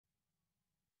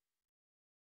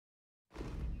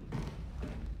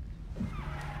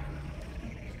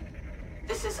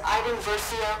This is Ivan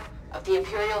Versio of the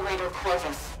Imperial Raider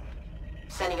Corvus,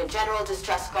 sending a general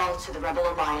distress call to the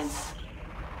Rebel Alliance.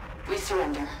 We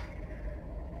surrender.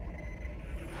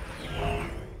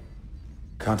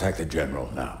 Contact the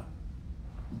General now.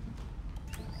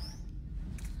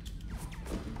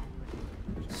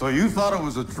 So you thought it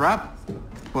was a trap,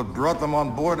 but brought them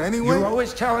on board anyway? You're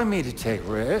always telling me to take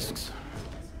risks.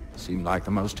 Seemed like the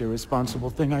most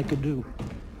irresponsible thing I could do.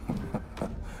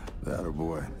 That a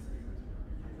boy.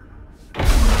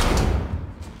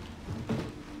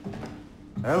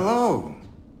 Hello.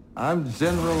 I'm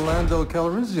General Lando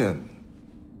Calrissian.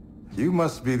 You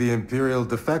must be the Imperial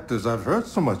defectors I've heard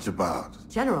so much about.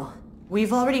 General,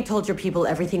 we've already told your people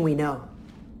everything we know.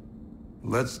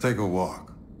 Let's take a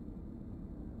walk.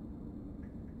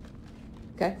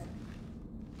 Okay.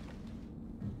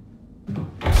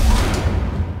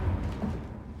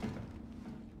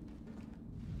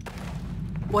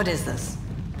 What is this?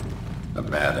 A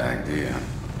bad idea.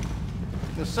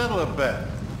 To settle a bet,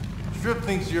 Strip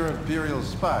thinks you're Imperial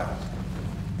spies.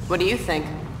 What do you think?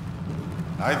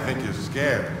 I think you're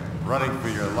scared, running for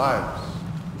your lives.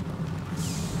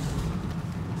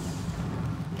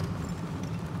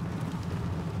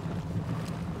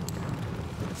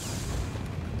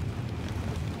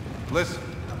 Listen,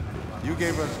 you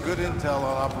gave us good intel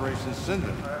on Operation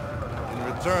Cinder. In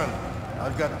return,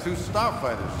 I've got 2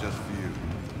 starfighters just for you.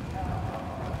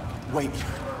 Wait,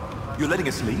 you're letting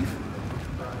us leave?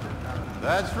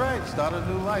 That's right, start a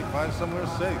new life, find somewhere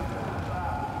safe.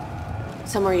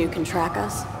 Somewhere you can track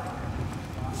us?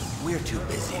 We're too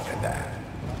busy for that.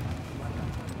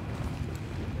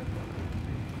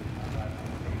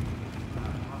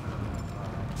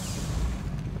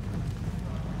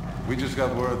 We just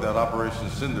got word that Operation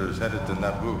Cinder is headed to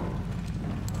Naboo.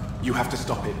 You have to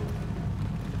stop it.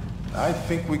 I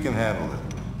think we can handle it.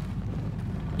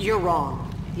 You're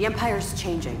wrong. The Empire's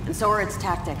changing, and so are its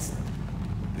tactics.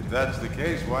 If that's the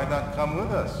case, why not come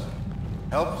with us?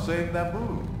 Help save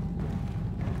Naboo.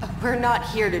 We're not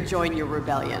here to join your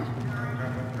rebellion.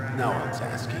 No one's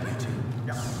asking you to.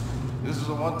 This is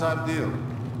a one-time deal.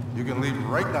 You can leave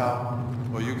right now,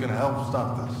 or you can help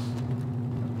stop this.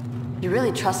 You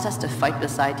really trust us to fight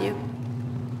beside you?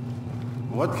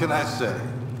 What can I say?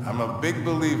 I'm a big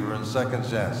believer in second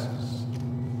chances.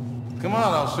 Come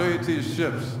on, I'll show you to your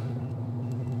ships.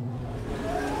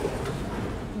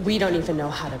 We don't even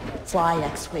know how to fly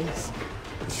X-Wings.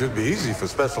 It should be easy for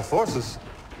Special Forces.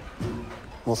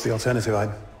 What's the alternative,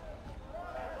 Iden?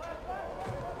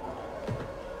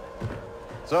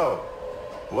 So,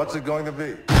 what's it going to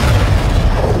be?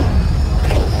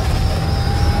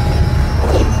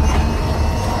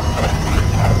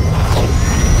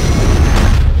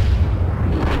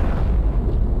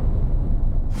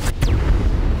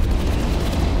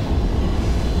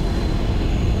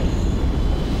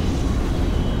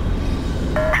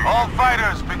 All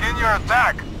fighters, begin your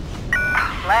attack!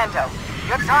 Lando,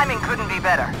 your timing couldn't be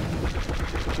better.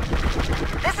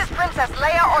 This is Princess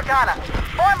Leia Organa.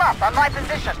 Form up on my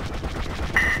position.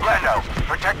 Lando,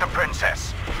 protect the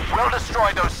princess. We'll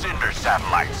destroy those Cinder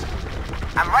satellites.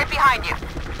 I'm right behind you.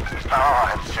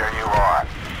 Oh, I'm sure you are.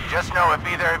 Just know if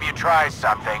either of you tries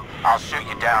something, I'll shoot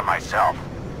you down myself.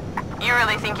 You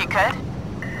really think you could?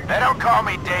 They don't call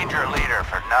me Danger Leader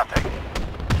for nothing.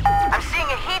 I'm seeing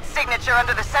a heat signature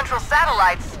under the central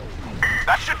satellites.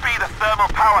 That should be the thermal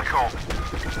power core.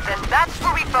 Then that's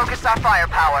where we focus our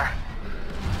firepower.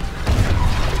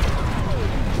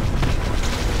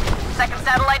 Second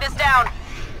satellite is down.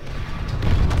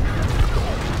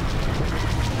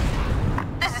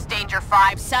 This is Danger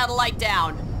 5, satellite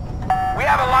down. We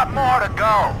have a lot more to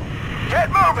go. Get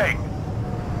moving!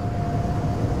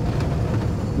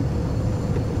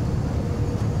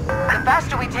 The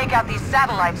faster we take out these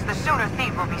satellites, the sooner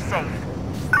Theed will be safe.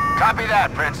 Copy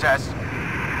that, Princess.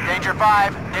 Danger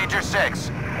 5, Danger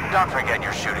 6. Don't forget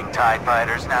you're shooting TIE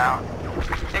fighters now.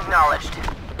 Acknowledged.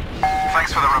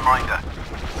 Thanks for the reminder.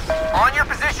 On your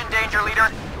position, Danger Leader.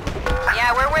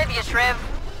 Yeah, we're with you, Shriv.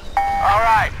 All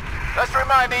right, let's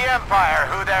remind the Empire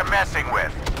who they're messing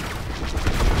with.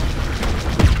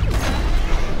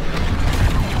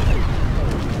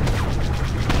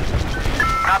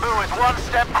 Naboo is one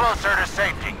step closer to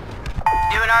safety.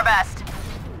 Doing our best.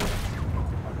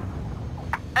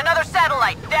 Another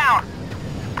satellite, down.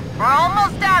 We're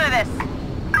almost out of this.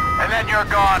 And then you're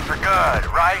gone for good,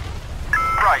 right?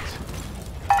 Right.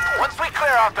 Once we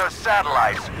clear out those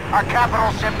satellites, our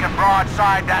capital ship can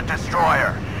broadside that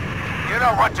destroyer. You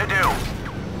know what to do.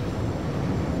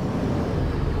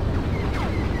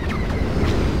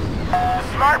 The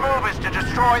smart move is to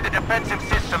destroy the defensive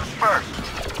systems first.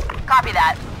 Copy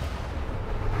that.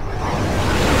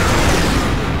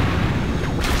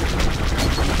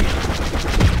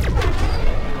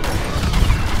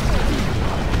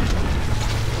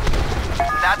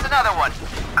 one.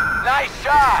 Nice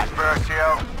shot,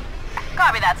 Versio.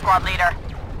 Copy that, squad leader.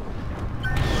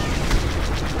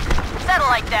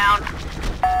 Satellite down.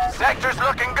 Sector's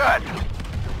looking good.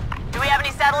 Do we have any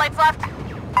satellites left?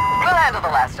 We'll handle the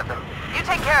last of them. You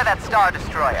take care of that Star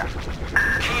Destroyer.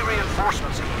 Key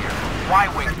reinforcements are here.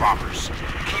 Y-wing bombers.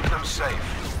 Keep them safe.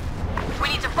 We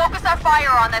need to focus our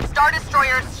fire on that Star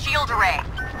Destroyer's shield array.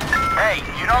 Hey,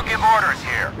 you don't give orders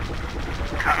here.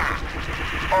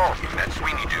 All units,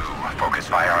 we need to focus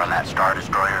fire on that Star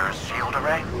Destroyer's shield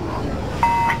array.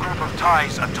 A group of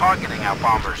TIEs are targeting our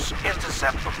bombers.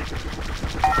 Intercept them.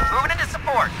 Moving into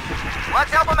support.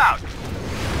 Let's help them out.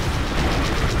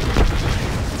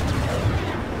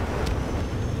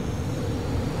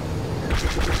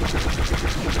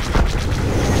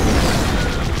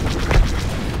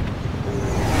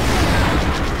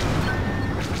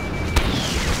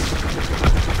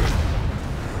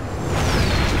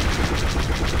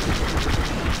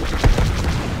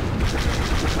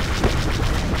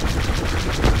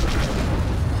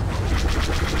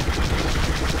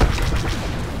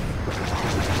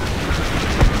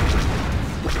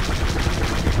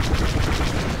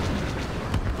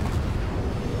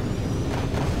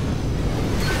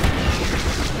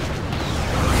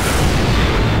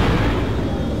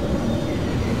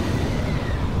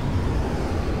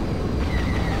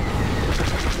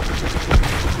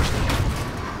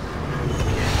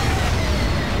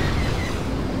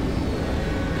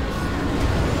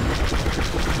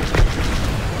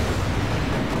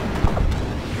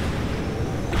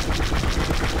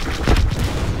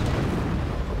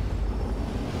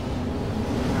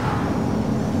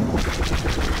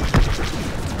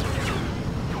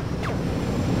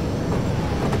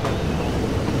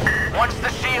 Once the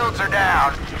shields are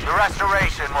down, the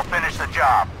restoration will finish the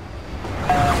job.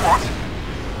 What?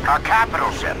 Our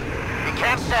capital ship. It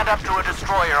can't stand up to a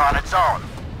destroyer on its own.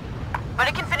 But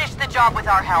it can finish the job with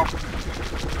our help.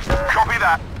 Copy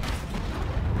that.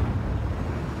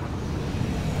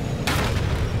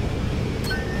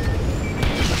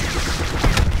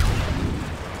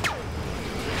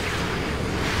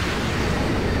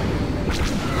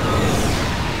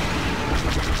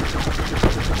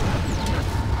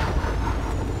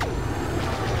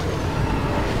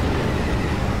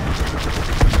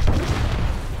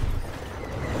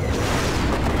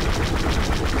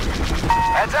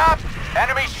 Heads up!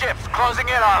 Enemy ships closing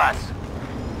in on us.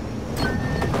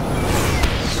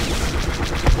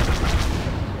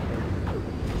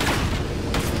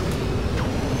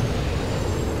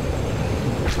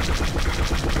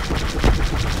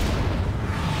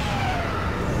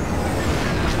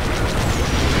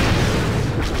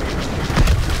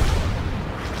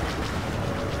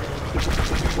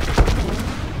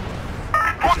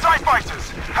 More TIE fighters!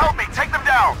 Help me, take them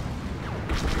down!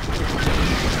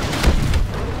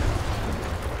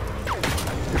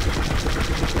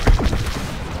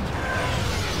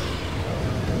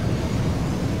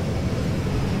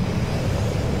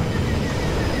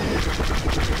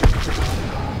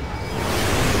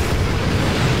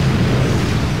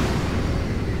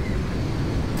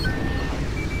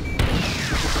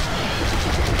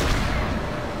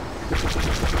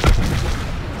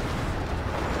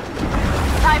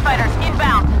 TIE fighters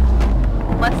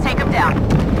inbound. Let's take them down.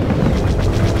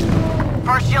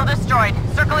 First shield destroyed.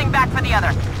 Circling back for the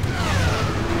other.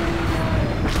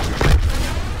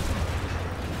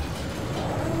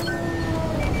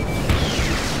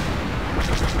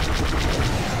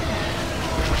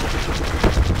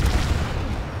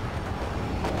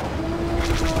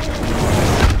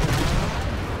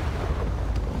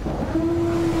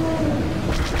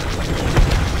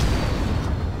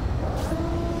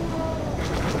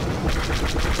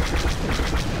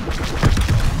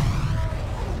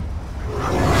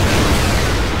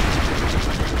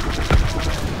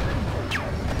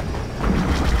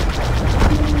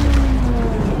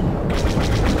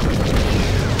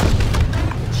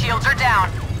 Shields are down.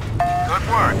 Good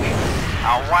work.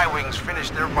 Our Y-wings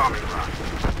finished their bombing run.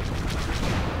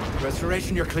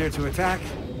 Restoration, you're clear to attack.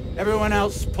 Everyone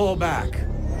else, pull back.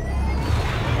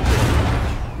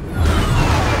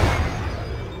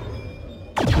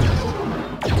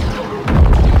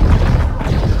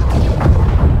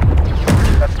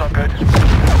 That's not good.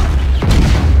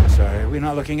 Sorry, we're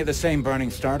not looking at the same burning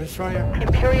Star Destroyer?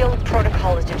 Imperial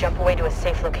protocol is to jump away to a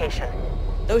safe location.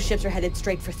 Those ships are headed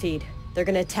straight for Theed. They're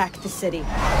gonna attack the city.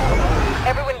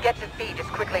 Everyone get to feed as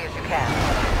quickly as you can.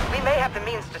 We may have the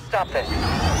means to stop this.